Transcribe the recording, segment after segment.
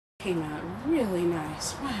Came out really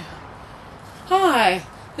nice. Wow. Hi,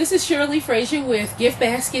 this is Shirley Frazier with Gift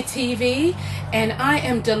Basket TV, and I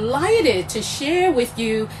am delighted to share with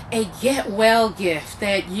you a get well gift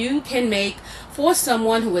that you can make for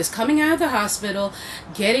someone who is coming out of the hospital,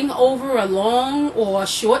 getting over a long or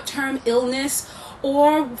short-term illness,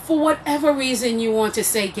 or for whatever reason you want to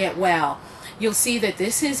say get well. You'll see that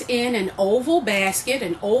this is in an oval basket,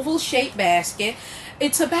 an oval shaped basket.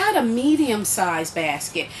 It's about a medium-sized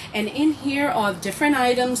basket, and in here are different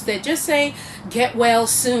items that just say get well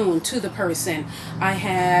soon to the person. I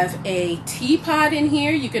have a teapot in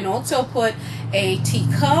here. You can also put a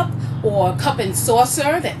teacup or cup and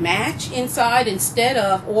saucer that match inside instead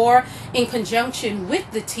of or in conjunction with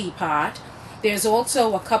the teapot. There's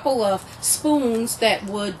also a couple of spoons that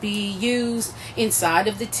would be used inside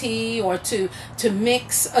of the tea or to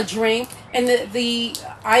mix a drink, and the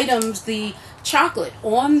items, the chocolate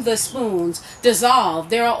on the spoons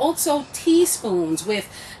dissolve. There are also teaspoons with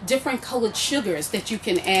different colored sugars that you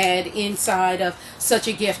can add inside of such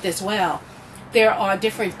a gift as well. There are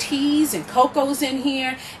different teas and cocos in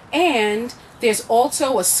here, and there's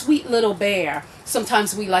also a sweet little bear.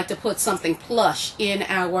 Sometimes we like to put something plush in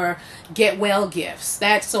our get well gifts.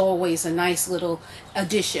 That's always a nice little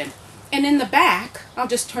addition. And in the back, I'll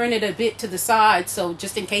just turn it a bit to the side so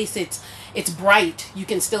just in case it's bright, you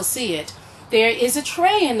can still see it. There is a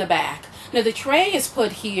tray in the back. Now the tray is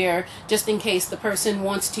put here just in case the person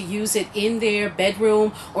wants to use it in their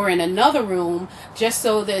bedroom or in another room, just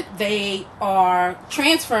so that they are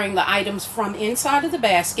transferring the items from inside of the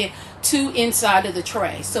basket to inside of the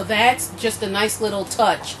tray. So that's just a nice little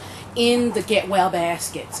touch in the get well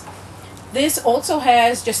baskets. This also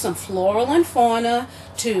has just some floral and fauna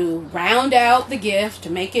to round out the gift, to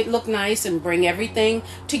make it look nice and bring everything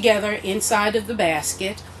together inside of the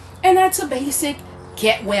basket. And that's a basic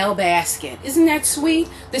get well basket. Isn't that sweet?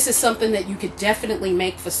 This is something that you could definitely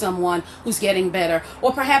make for someone who's getting better.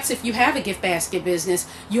 Or perhaps if you have a gift basket business,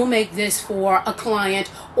 you'll make this for a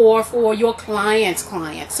client or for your client's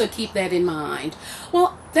client. So keep that in mind.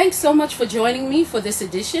 Well, thanks so much for joining me for this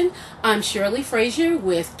edition. I'm Shirley Frazier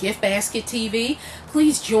with Gift Basket TV.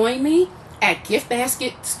 Please join me at Gift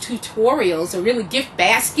Basket Tutorials, or really Gift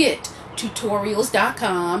Basket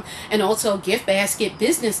tutorials.com, and also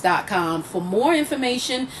giftbasketbusiness.com for more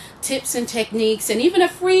information, tips and techniques, and even a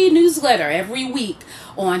free newsletter every week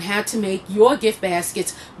on how to make your gift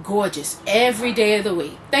baskets gorgeous every day of the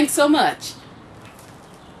week. Thanks so much.